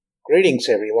Greetings,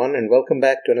 everyone, and welcome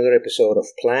back to another episode of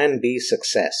Plan B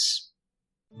Success.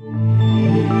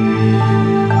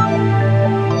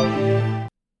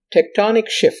 Tectonic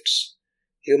shifts.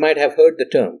 You might have heard the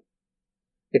term.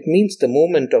 It means the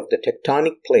movement of the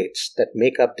tectonic plates that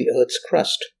make up the Earth's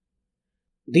crust.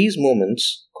 These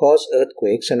movements cause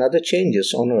earthquakes and other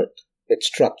changes on Earth, its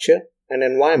structure and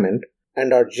environment,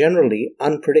 and are generally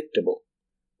unpredictable.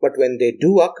 But when they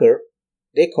do occur,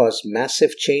 they cause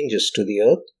massive changes to the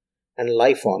Earth and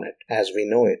life on it as we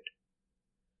know it.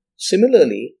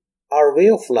 Similarly, our way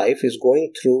of life is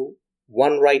going through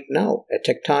one right now, a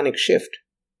tectonic shift.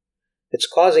 It's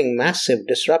causing massive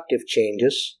disruptive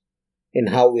changes in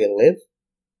how we live,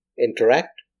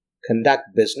 interact,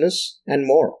 conduct business, and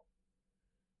more.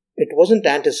 It wasn't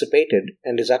anticipated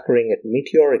and is occurring at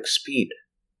meteoric speed.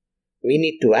 We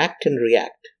need to act and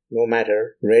react, no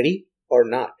matter ready or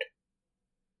not.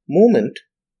 Movement,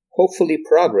 hopefully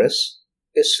progress,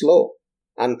 is slow,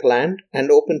 unplanned,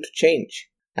 and open to change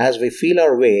as we feel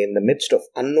our way in the midst of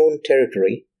unknown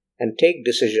territory and take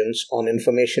decisions on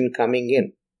information coming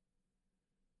in.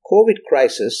 COVID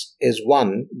crisis is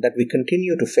one that we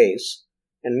continue to face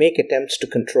and make attempts to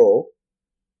control,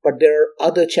 but there are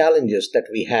other challenges that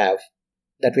we've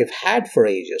had for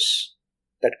ages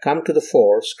that come to the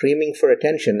fore screaming for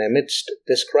attention amidst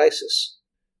this crisis,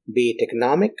 be it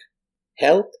economic,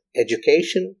 health,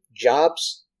 education,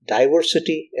 jobs,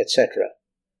 diversity, etc.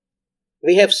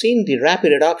 We have seen the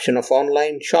rapid adoption of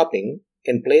online shopping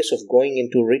in place of going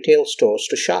into retail stores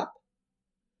to shop.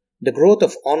 The growth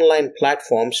of online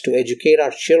platforms to educate our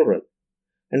children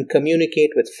and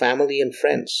communicate with family and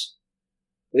friends.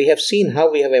 We have seen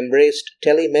how we have embraced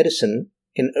telemedicine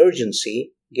in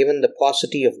urgency given the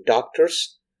paucity of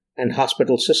doctors and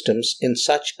hospital systems in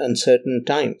such uncertain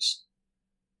times.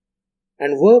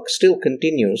 And work still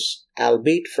continues,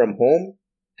 albeit from home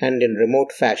and in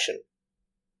remote fashion.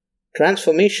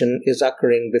 Transformation is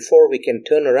occurring before we can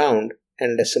turn around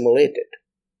and assimilate it.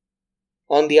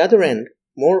 On the other end,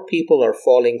 more people are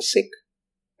falling sick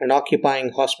and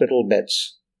occupying hospital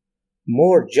beds.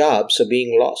 More jobs are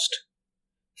being lost.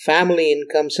 Family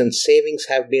incomes and savings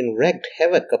have been wreaked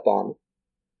havoc upon,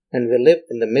 and we live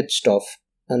in the midst of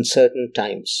uncertain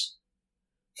times.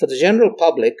 For the general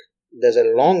public, there's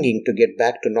a longing to get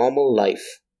back to normal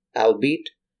life, albeit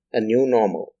a new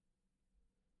normal.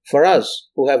 For us,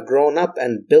 who have grown up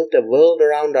and built a world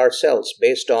around ourselves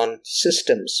based on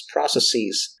systems,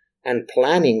 processes, and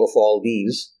planning of all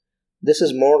these, this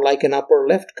is more like an upper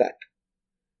left cut.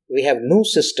 We have no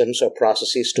systems or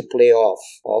processes to play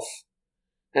off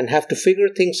and have to figure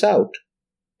things out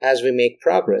as we make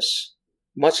progress,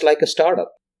 much like a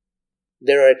startup.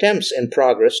 There are attempts in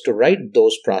progress to write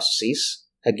those processes,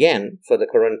 again for the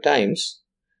current times,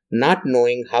 not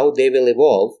knowing how they will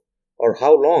evolve or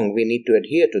how long we need to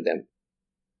adhere to them.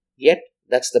 Yet,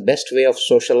 that's the best way of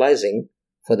socializing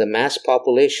for the mass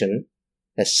population,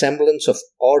 a semblance of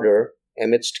order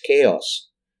amidst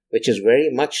chaos, which is very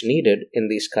much needed in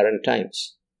these current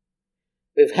times.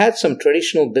 We've had some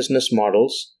traditional business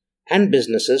models and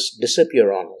businesses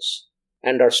disappear on us,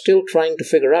 and are still trying to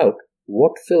figure out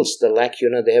what fills the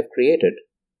lacuna they have created,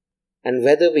 and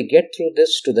whether we get through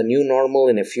this to the new normal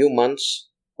in a few months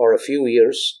or a few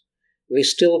years, we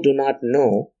still do not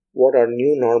know what our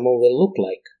new normal will look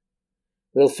like.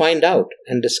 We'll find out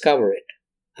and discover it,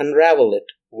 unravel it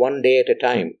one day at a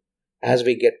time as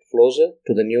we get closer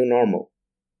to the new normal.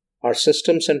 Our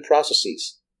systems and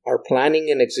processes, our planning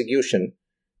and execution,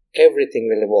 everything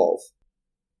will evolve.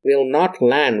 We'll not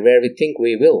land where we think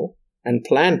we will and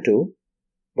plan to,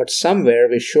 but somewhere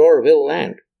we sure will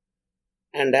land.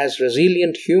 And as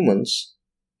resilient humans,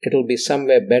 it'll be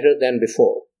somewhere better than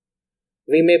before.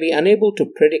 We may be unable to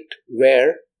predict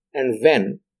where and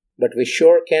when, but we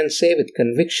sure can say with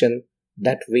conviction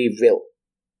that we will.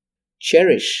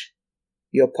 Cherish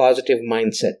your positive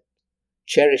mindset.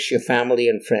 Cherish your family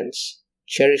and friends.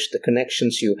 Cherish the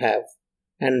connections you have,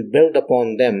 and build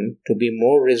upon them to be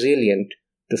more resilient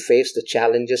to face the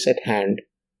challenges at hand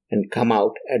and come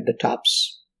out at the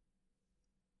tops.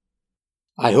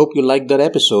 I hope you liked that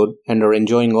episode and are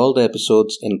enjoying all the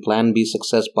episodes in Plan B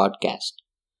Success podcast.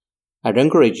 I'd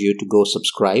encourage you to go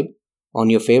subscribe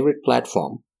on your favorite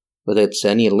platform, whether it's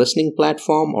any listening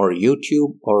platform or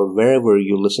YouTube or wherever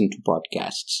you listen to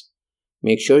podcasts.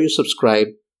 Make sure you subscribe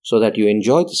so that you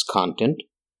enjoy this content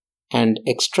and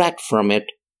extract from it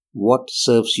what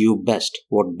serves you best,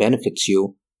 what benefits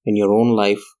you in your own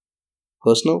life,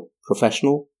 personal,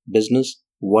 professional, business,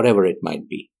 whatever it might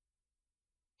be.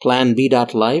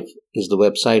 PlanB.live is the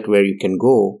website where you can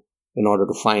go in order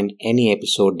to find any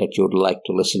episode that you would like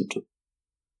to listen to.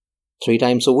 3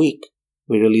 times a week,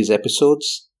 we release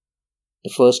episodes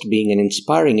The first being an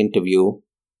inspiring interview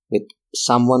with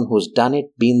someone who's done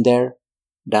it, been there,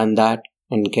 done that,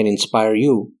 and can inspire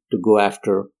you to go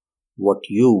after what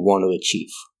you want to achieve.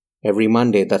 Every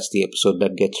Monday, that's the episode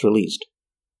that gets released.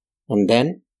 And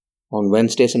then, on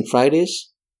Wednesdays and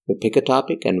Fridays, we pick a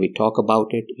topic and we talk about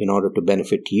it in order to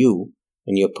benefit you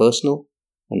in your personal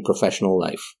and professional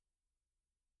life.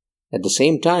 At the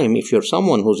same time, if you're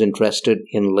someone who's interested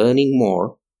in learning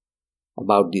more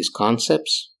about these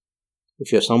concepts,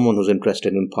 if you're someone who's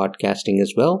interested in podcasting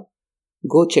as well,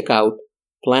 go check out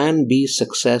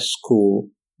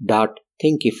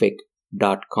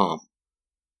planbsuccessschool.thinkific.com.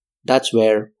 That's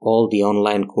where all the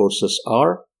online courses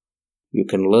are. You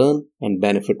can learn and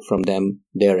benefit from them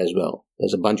there as well.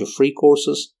 There's a bunch of free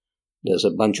courses. There's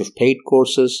a bunch of paid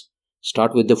courses.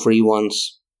 Start with the free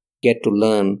ones. Get to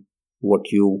learn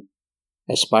what you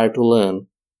aspire to learn.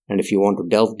 And if you want to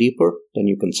delve deeper, then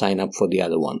you can sign up for the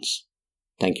other ones.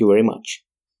 Thank you very much.